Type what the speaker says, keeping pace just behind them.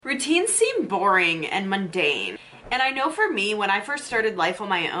Routines seem boring and mundane. And I know for me, when I first started life on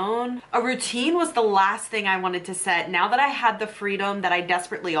my own, a routine was the last thing I wanted to set now that I had the freedom that I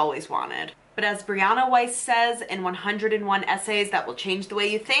desperately always wanted. But as Brianna Weiss says in 101 Essays That Will Change the Way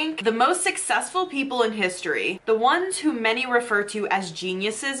You Think, the most successful people in history, the ones who many refer to as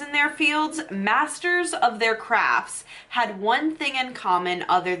geniuses in their fields, masters of their crafts, had one thing in common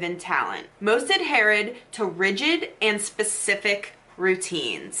other than talent. Most adhered to rigid and specific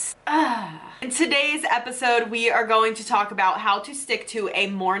routines. In today's episode, we are going to talk about how to stick to a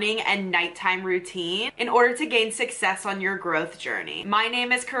morning and nighttime routine in order to gain success on your growth journey. My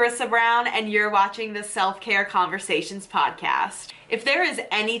name is Carissa Brown, and you're watching the Self-Care Conversations podcast. If there is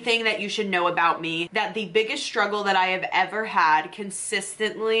anything that you should know about me, that the biggest struggle that I have ever had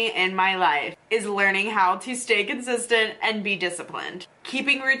consistently in my life is learning how to stay consistent and be disciplined.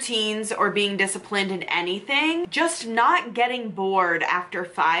 Keeping routines or being disciplined in anything, just not getting bored after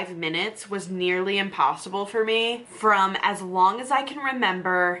 5 minutes was nearly impossible for me from as long as I can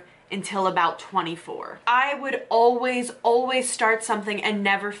remember until about 24. I would always start something and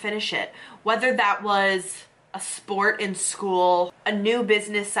never finish it. Whether that was a sport in school, a new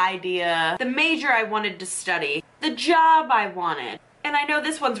business idea, the major I wanted to study, the job I wanted. And I know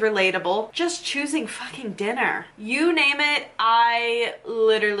this one's relatable, just choosing fucking dinner. You name it, I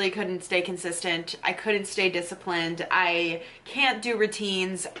literally couldn't stay consistent. I couldn't stay disciplined. I can't do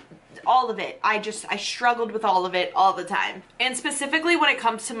routines. All of it. I struggled with all of it all the time. And specifically when it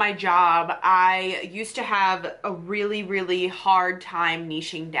comes to my job, I used to have a really hard time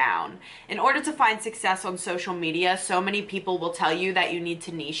niching down. In order to find success on social media, so many people will tell you that you need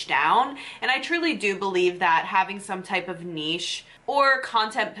to niche down. And I truly do believe that having some type of niche or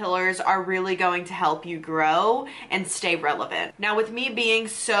content pillars are really going to help you grow and stay relevant. Now, with me being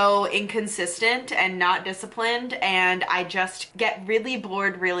so inconsistent and not disciplined, and I just get really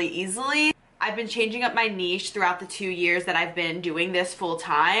bored really easily, I've been changing up my niche throughout the 2 years that I've been doing this full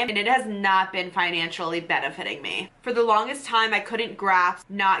time, and it has not been financially benefiting me. For the longest time, I couldn't grasp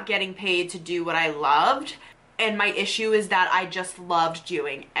not getting paid to do what I loved. And my issue is that I just loved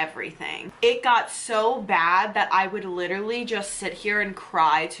doing everything. It got so bad that I would literally just sit here and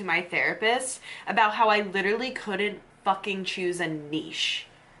cry to my therapist about how I literally couldn't fucking choose a niche.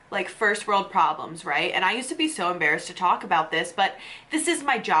 Like first world problems, right? And I used to be so embarrassed to talk about this, but this is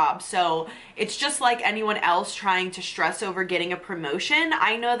my job. So it's just like anyone else trying to stress over getting a promotion.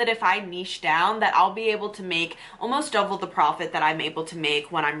 I know that if I niche down, that I'll be able to make almost double the profit that I'm able to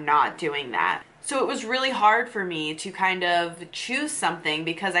make when I'm not doing that. So it was really hard for me to kind of choose something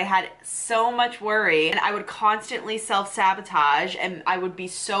because I had so much worry, and I would constantly self-sabotage, and I would be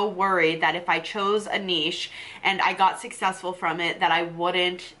so worried that if I chose a niche and I got successful from it, that I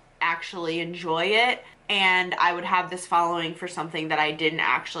wouldn't actually enjoy it, and I would have this following for something that I didn't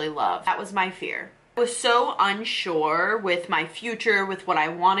actually love. That was my fear. I was so unsure with my future, with what I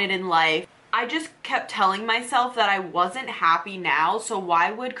wanted in life. I just kept telling myself that I wasn't happy now, so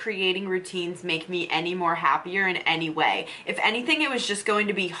why would creating routines make me any more happier in any way? If anything, it was just going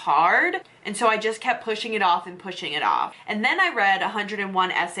to be hard, and so I just kept pushing it off and pushing it off. And then I read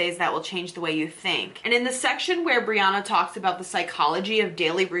 101 Essays That Will Change the Way You Think. And in the section where Brianna talks about the psychology of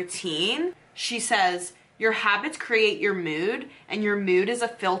daily routine, she says, your habits create your mood, and your mood is a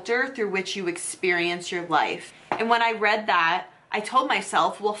filter through which you experience your life. And when I read that, I told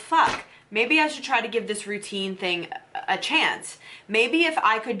myself, well, fuck. Maybe I should try to give this routine thing a chance. Maybe if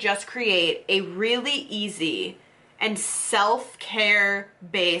I could just create a really easy and self-care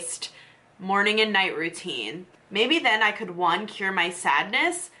based morning and night routine, maybe then I could, 1, cure my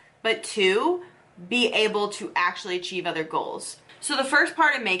sadness, but 2, be able to actually achieve other goals. So the first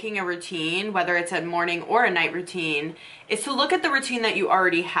part of making a routine, whether it's a morning or a night routine, is to look at the routine that you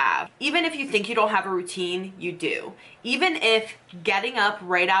already have. Even if you think you don't have a routine, you do. Even if getting up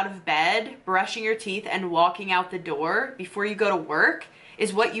right out of bed, brushing your teeth, and walking out the door before you go to work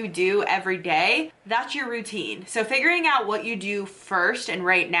is what you do every day, that's your routine. So figuring out what you do first and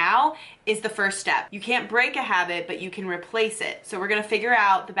right now is the first step. You can't break a habit, but you can replace it. So we're gonna figure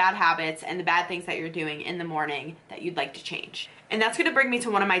out the bad habits and the bad things that you're doing in the morning that you'd like to change. And that's gonna bring me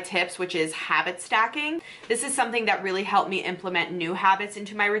to one of my tips, which is habit stacking. This is something that really helped me implement new habits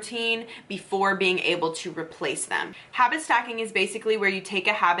into my routine before being able to replace them. Habit stacking is basically where you take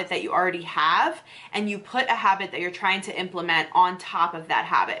a habit that you already have and you put a habit that you're trying to implement on top of that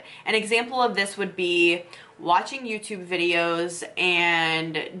habit. An example of this would be watching YouTube videos,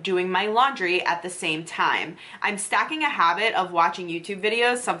 and doing my laundry at the same time. I'm stacking a habit of watching YouTube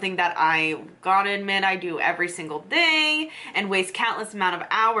videos, something that I gotta admit I do every single day and waste countless amount of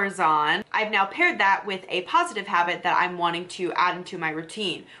hours on. I've now paired that with a positive habit that I'm wanting to add into my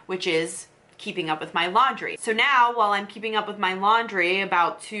routine, which is keeping up with my laundry. So now, while I'm keeping up with my laundry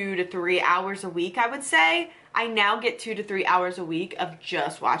about 2 to 3 hours a week, I would say, I now get 2 to 3 hours a week of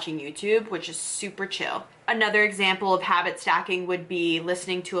just watching YouTube, which is super chill. Another example of habit stacking would be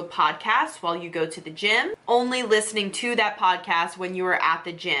listening to a podcast while you go to the gym, only listening to that podcast when you are at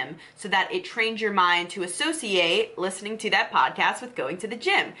the gym so that it trains your mind to associate listening to that podcast with going to the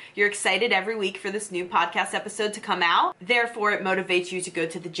gym. You're excited every week for this new podcast episode to come out. Therefore, it motivates you to go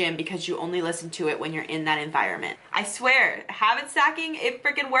to the gym because you only listen to it when you're in that environment. I swear, habit stacking, it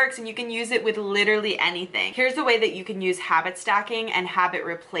freaking works, and you can use it with literally anything. Here's the way that you can use habit stacking and habit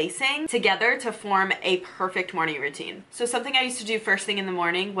replacing together to form a perfect morning routine. So something I used to do first thing in the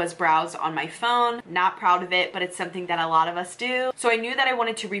morning was browse on my phone. Not proud of it, but it's something that a lot of us do. So I knew that I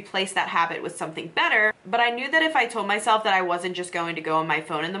wanted to replace that habit with something better, but I knew that if I told myself that I wasn't just going to go on my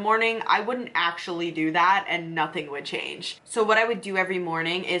phone in the morning, I wouldn't actually do that and nothing would change. So what I would do every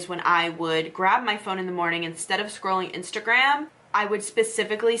morning is when I would grab my phone in the morning, instead of scrolling Instagram, I would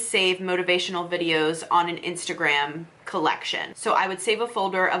specifically save motivational videos on an Instagram collection. So I would save a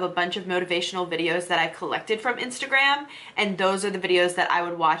folder of a bunch of motivational videos that I collected from Instagram, and those are the videos that I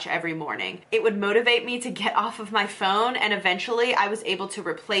would watch every morning. It would motivate me to get off of my phone, and eventually I was able to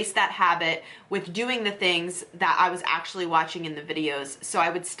replace that habit with doing the things that I was actually watching in the videos. So I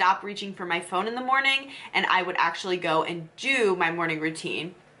would stop reaching for my phone in the morning, and I would actually go and do my morning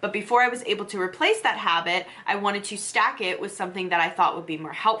routine. But before I was able to replace that habit, I wanted to stack it with something that I thought would be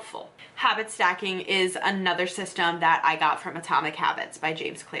more helpful. Habit stacking is another system that I got from Atomic Habits by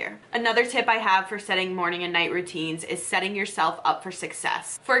James Clear. Another tip I have for setting morning and night routines is setting yourself up for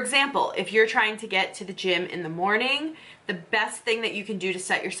success. For example, if you're trying to get to the gym in the morning, the best thing that you can do to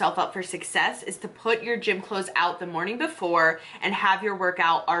set yourself up for success is to put your gym clothes out the morning before and have your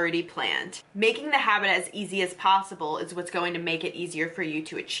workout already planned. Making the habit as easy as possible is what's going to make it easier for you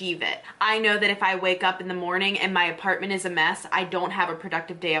to achieve it. I know that if I wake up in the morning and my apartment is a mess, I don't have a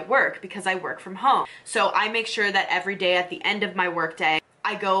productive day at work because I work from home. So I make sure that every day at the end of my workday,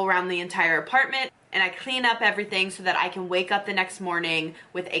 I go around the entire apartment and I clean up everything so that I can wake up the next morning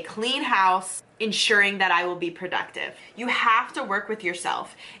with a clean house, ensuring that I will be productive. You have to work with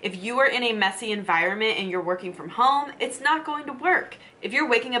yourself. If you are in a messy environment and you're working from home, it's not going to work. If you're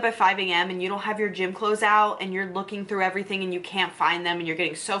waking up at 5 a.m. and you don't have your gym clothes out and you're looking through everything and you can't find them and you're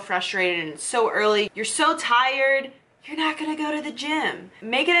getting so frustrated and it's so early, you're so tired, you're not gonna go to the gym.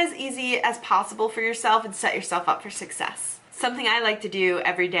 Make it as easy as possible for yourself and set yourself up for success. Something I like to do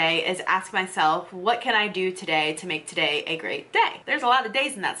every day is ask myself, what can I do today to make today a great day? There's a lot of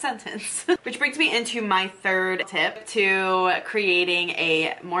days in that sentence. Which brings me into my third tip to creating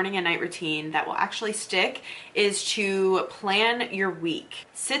a morning and night routine that will actually stick, is to plan your week.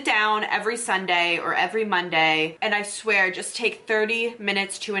 Sit down every Sunday or every Monday, and I swear, just take 30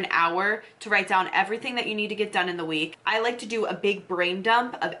 minutes to an hour to write down everything that you need to get done in the week. I like to do a big brain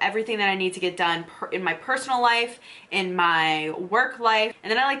dump of everything that I need to get done in my personal life, in my work life,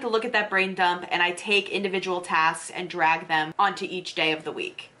 and then I like to look at that brain dump and I take individual tasks and drag them onto each day of the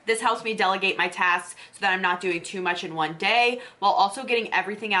week. This helps me delegate my tasks so that I'm not doing too much in one day, while also getting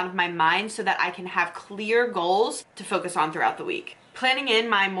everything out of my mind so that I can have clear goals to focus on throughout the week. Planning in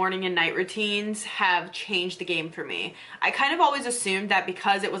my morning and night routines have changed the game for me. I kind of always assumed that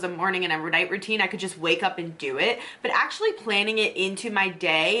because it was a morning and a night routine, I could just wake up and do it, but actually planning it into my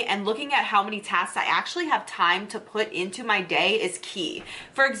day and looking at how many tasks I actually have time to put into my day is key.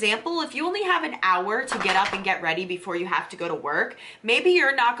 For example, if you only have an hour to get up and get ready before you have to go to work, maybe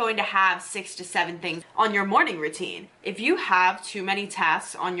you're not going to have 6 to 7 things on your morning routine. If you have too many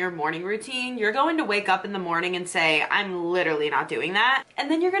tasks on your morning routine, you're going to wake up in the morning and say, I'm literally not doing that.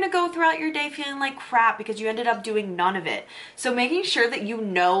 And then you're going to go throughout your day feeling like crap because you ended up doing none of it. So making sure that you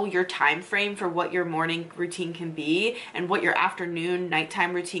know your time frame for what your morning routine can be and what your afternoon,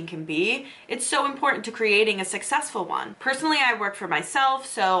 nighttime routine can be, it's so important to creating a successful one. Personally, I work for myself,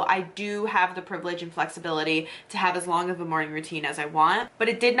 so I do have the privilege and flexibility to have as long of a morning routine as I want, but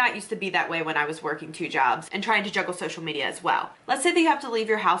it did not used to be that way when I was working 2 jobs and trying to juggle social media as well. Let's say that you have to leave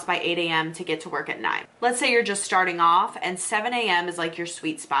your house by 8 a.m. to get to work at 9. Let's say you're just starting off and 7 a.m. is like your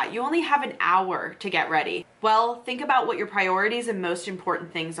sweet spot. You only have an hour to get ready. Well, think about what your priorities and most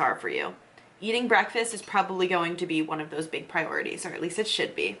important things are for you. Eating breakfast is probably going to be one of those big priorities, or at least it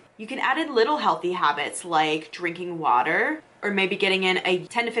should be. You can add in little healthy habits like drinking water, or maybe getting in a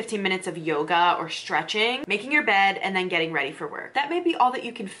 10 to 15 minutes of yoga or stretching, making your bed, and then getting ready for work. That may be all that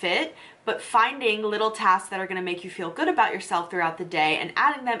you can fit, but finding little tasks that are going to make you feel good about yourself throughout the day and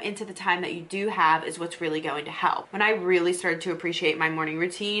adding them into the time that you do have is what's really going to help. When I really started to appreciate my morning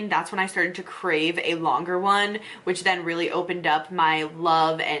routine, that's when I started to crave a longer one, which then really opened up my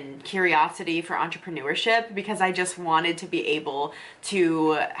love and curiosity for entrepreneurship, because I just wanted to be able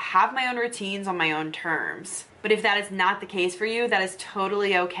to have my own routines on my own terms. But if that is not the case for you, that is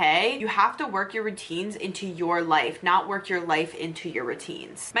totally okay. You have to work your routines into your life, not work your life into your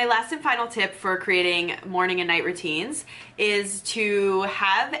routines. My last and final tip for creating morning and night routines is to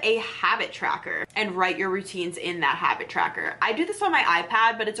have a habit tracker and write your routines in that habit tracker. I do this on my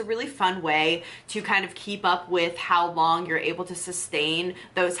iPad, but it's a really fun way to kind of keep up with how long you're able to sustain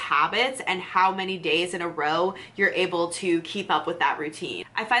those habits and how many days in a row you're able to keep up with that routine.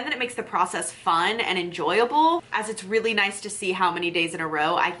 I find that it makes the process fun and enjoyable, as it's really nice to see how many days in a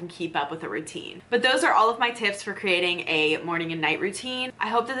row I can keep up with a routine. But those are all of my tips for creating a morning and night routine. I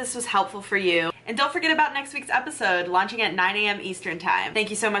hope that this was helpful for you. And don't forget about next week's episode, launching at 9 a.m. Eastern Time. Thank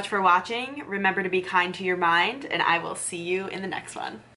you so much for watching. Remember to be kind to your mind, and I will see you in the next one.